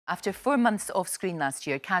After 4 months off screen last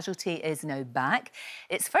year, Casualty is now back.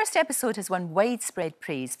 Its first episode has won widespread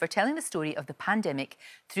praise for telling the story of the pandemic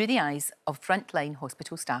through the eyes of frontline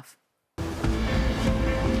hospital staff. I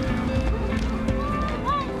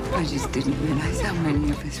just didn't realise how many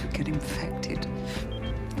of us would get infected.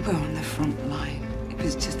 We're on the front line. It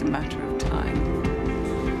was just a matter of time.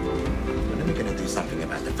 When are we going to do something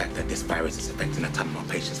about the fact that this virus is affecting a ton more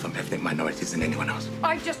patients from ethnic minorities than anyone else?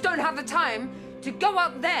 I just don't have the time to go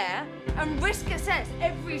up there and risk assess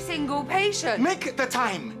every single patient. Make it the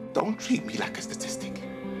time. Don't treat me like a statistic.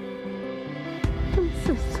 I'm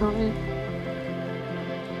so sorry.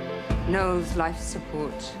 Noel's life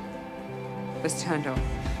support was turned off.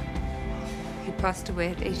 He passed away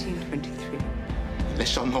at 1823. Let's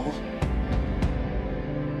show Noel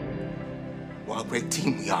what a great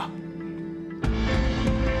team we are.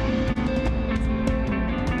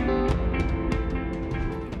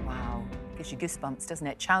 Gives you goosebumps, doesn't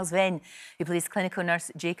it? Charles Venn, who plays clinical nurse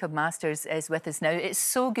Jacob Masters, is with us now. It's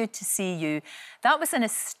so good to see you. That was an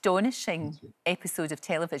astonishing episode of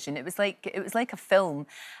television. It was like a film,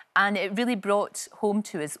 and it really brought home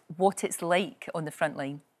to us what it's like on the front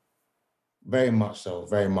line. Very much so,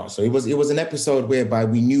 very much so. It was an episode whereby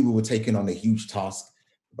we knew we were taking on a huge task,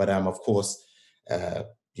 but of course,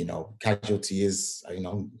 Casualty is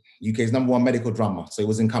UK's #1 medical drama, so it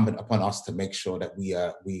was incumbent upon us to make sure that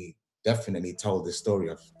we definitely told the story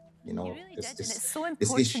of, it's so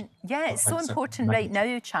important. Yeah, it's so important right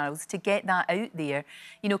now, Charles, to get that out there,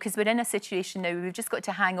 because we're in a situation now where we've just got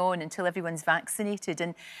to hang on until everyone's vaccinated.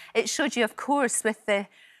 And it showed you, of course, with the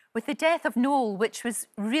death of Noel, which was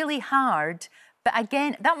really hard. But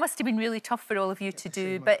again, that must have been really tough for all of you to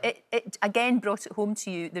do. But it again brought it home to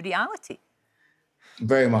you, the reality.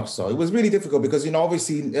 Very much so. It was really difficult because,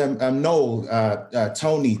 obviously, Noel,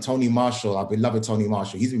 Tony Marshall, our beloved Tony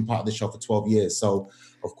Marshall, he's been part of the show for 12 years. So,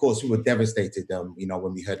 of course, we were devastated,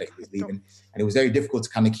 when we heard that he was leaving. And it was very difficult to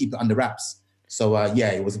kind of keep it under wraps. So,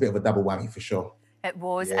 it was a bit of a double whammy for sure. It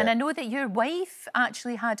was. Yeah. And I know that your wife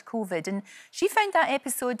actually had COVID and she found that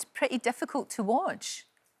episode pretty difficult to watch.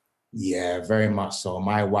 Yeah, very much so.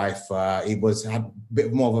 My wife, had a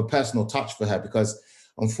bit more of a personal touch for her because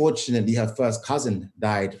unfortunately, her first cousin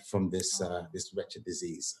died from this wretched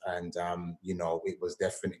disease, and it was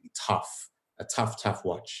definitely tough. A tough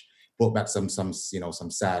watch. Brought back some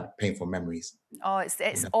sad, painful memories. Oh,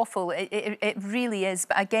 it's awful. It really is.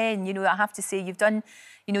 But again, I have to say, you've done,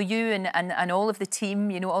 you and all of the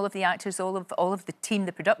team, all of the actors, all of the team,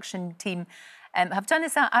 the production team. Have done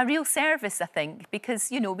us a real service, I think, because,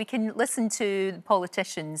 we can listen to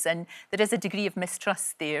politicians and there is a degree of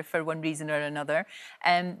mistrust there for one reason or another.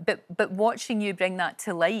 But watching you bring that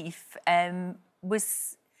to life it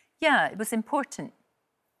was important.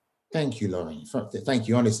 Thank you, Lorraine. Thank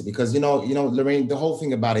you, honestly, because, Lorraine, the whole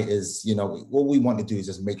thing about it is, what we want to do is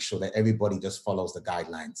just make sure that everybody just follows the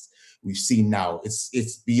guidelines. We've seen now,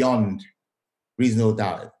 it's beyond reasonable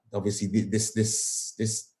doubt. Obviously,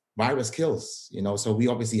 this virus kills, so we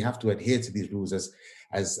obviously have to adhere to these rules as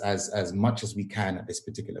much as we can at this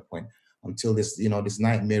particular point until this, this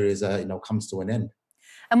nightmare is, comes to an end.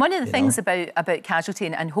 And one of the things about Casualty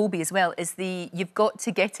and Hobie as well is you've got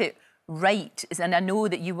to get it right. And I know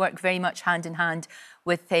that you work very much hand in hand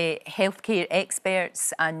with healthcare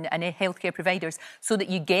experts and healthcare providers so that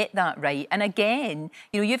you get that right. And again,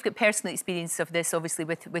 you've got personal experience of this, obviously,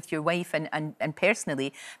 with your wife and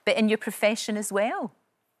personally, but in your profession as well.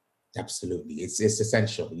 Absolutely. It's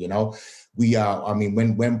essential, We are,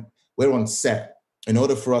 when we're on set, in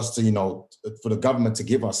order for us to, for the government to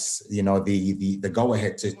give us, the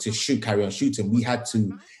go-ahead to carry on shooting, we had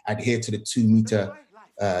to adhere to the 2 meter,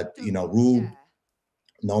 rule,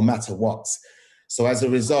 no matter what. So as a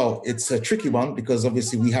result, it's a tricky one because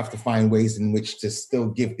obviously we have to find ways in which to still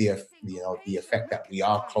give the effect that we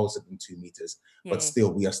are closer than 2 meters, but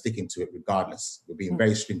still we are sticking to it regardless. We're being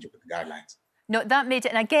very stringent with the guidelines. No, that made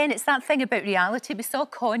it, and again, it's that thing about reality. We saw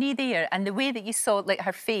Connie there, and the way that you saw,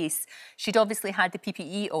 her face, she'd obviously had the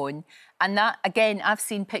PPE on, and that, again, I've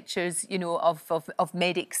seen pictures, of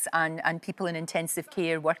medics and people in intensive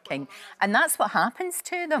care working, and that's what happens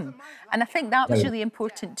to them. And I think that was really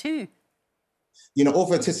important too.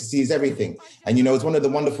 Authenticity is everything. And, it's one of the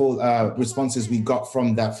wonderful responses we got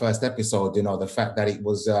from that first episode, the fact that it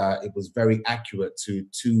was very accurate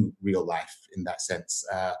to real life in that sense.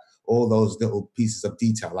 All those little pieces of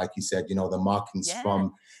detail, like you said, the markings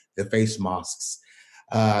from the face masks,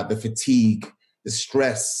 the fatigue, the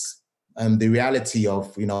stress, and the reality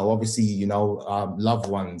of, obviously, loved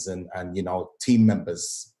ones and team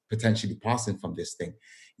members potentially passing from this thing.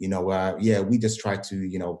 We just try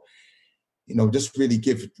to, you know, just really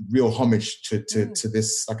give real homage to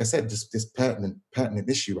this, like I said, this pertinent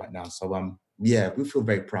issue right now. So yeah, we feel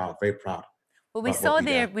very proud, very proud. Well, we saw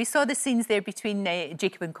the scenes there between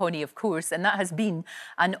Jacob and Connie, of course, and that has been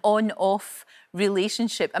an on-off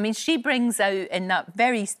relationship. I mean, she brings out in that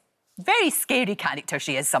very scary character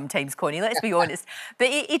she is sometimes, Connie, let's be honest. But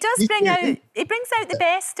he does bring out, he brings out the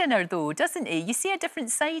best in her though, doesn't he? You see a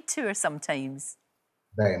different side to her sometimes.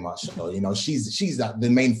 Very much so. You know, she's the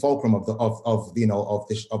main fulcrum of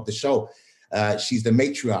the show. She's the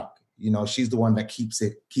matriarch. You know, she's the one that keeps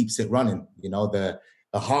it running. You know, the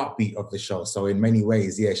heartbeat of the show. So in many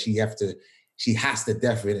ways, yeah, she has to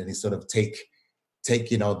definitely sort of take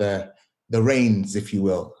you know the reins, if you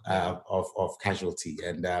will, of Casualty.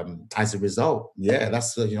 And as a result, yeah,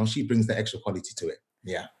 that's you know, she brings the extra quality to it.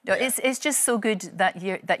 Yeah. No, it's just so good that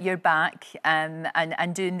you're back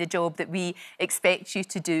and doing the job that we expect you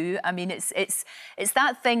to do. I mean, it's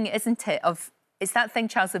that thing, isn't it? It's that thing,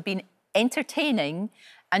 Charles, of being entertaining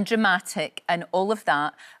and dramatic and all of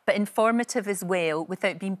that, but informative as well,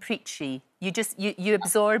 without being preachy. You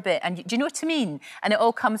absorb it, and do you know what I mean? And it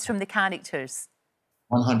all comes from the characters.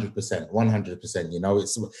 100%. You know,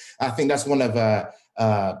 I think that's one of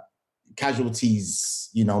Casualty's,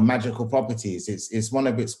 you know, magical properties. It's one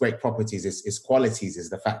of its great properties. Its qualities is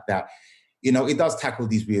the fact that, you know, it does tackle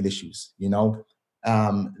these real issues. You know,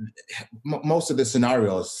 most of the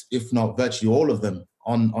scenarios, if not virtually all of them,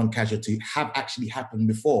 on Casualty have actually happened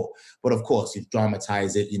before. But of course, you've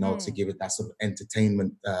dramatized it, you know, to give it that sort of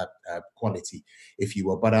entertainment quality, if you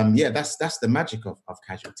will. But yeah, that's the magic of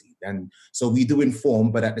Casualty. And so we do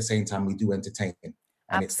inform, but at the same time, we do entertain. And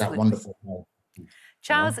Absolutely. It's that wonderful.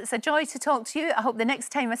 Charles, it's a joy to talk to you. I hope the next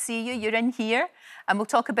time I see you, you're in here and we'll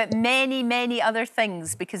talk about many, many other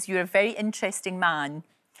things, because you're a very interesting man.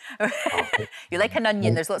 You're like an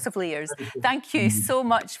onion, there's lots of layers. Thank you so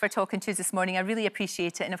much for talking to us this morning. I really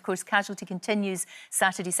appreciate it. And of course, Casualty continues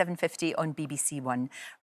Saturday 7:50 on BBC One.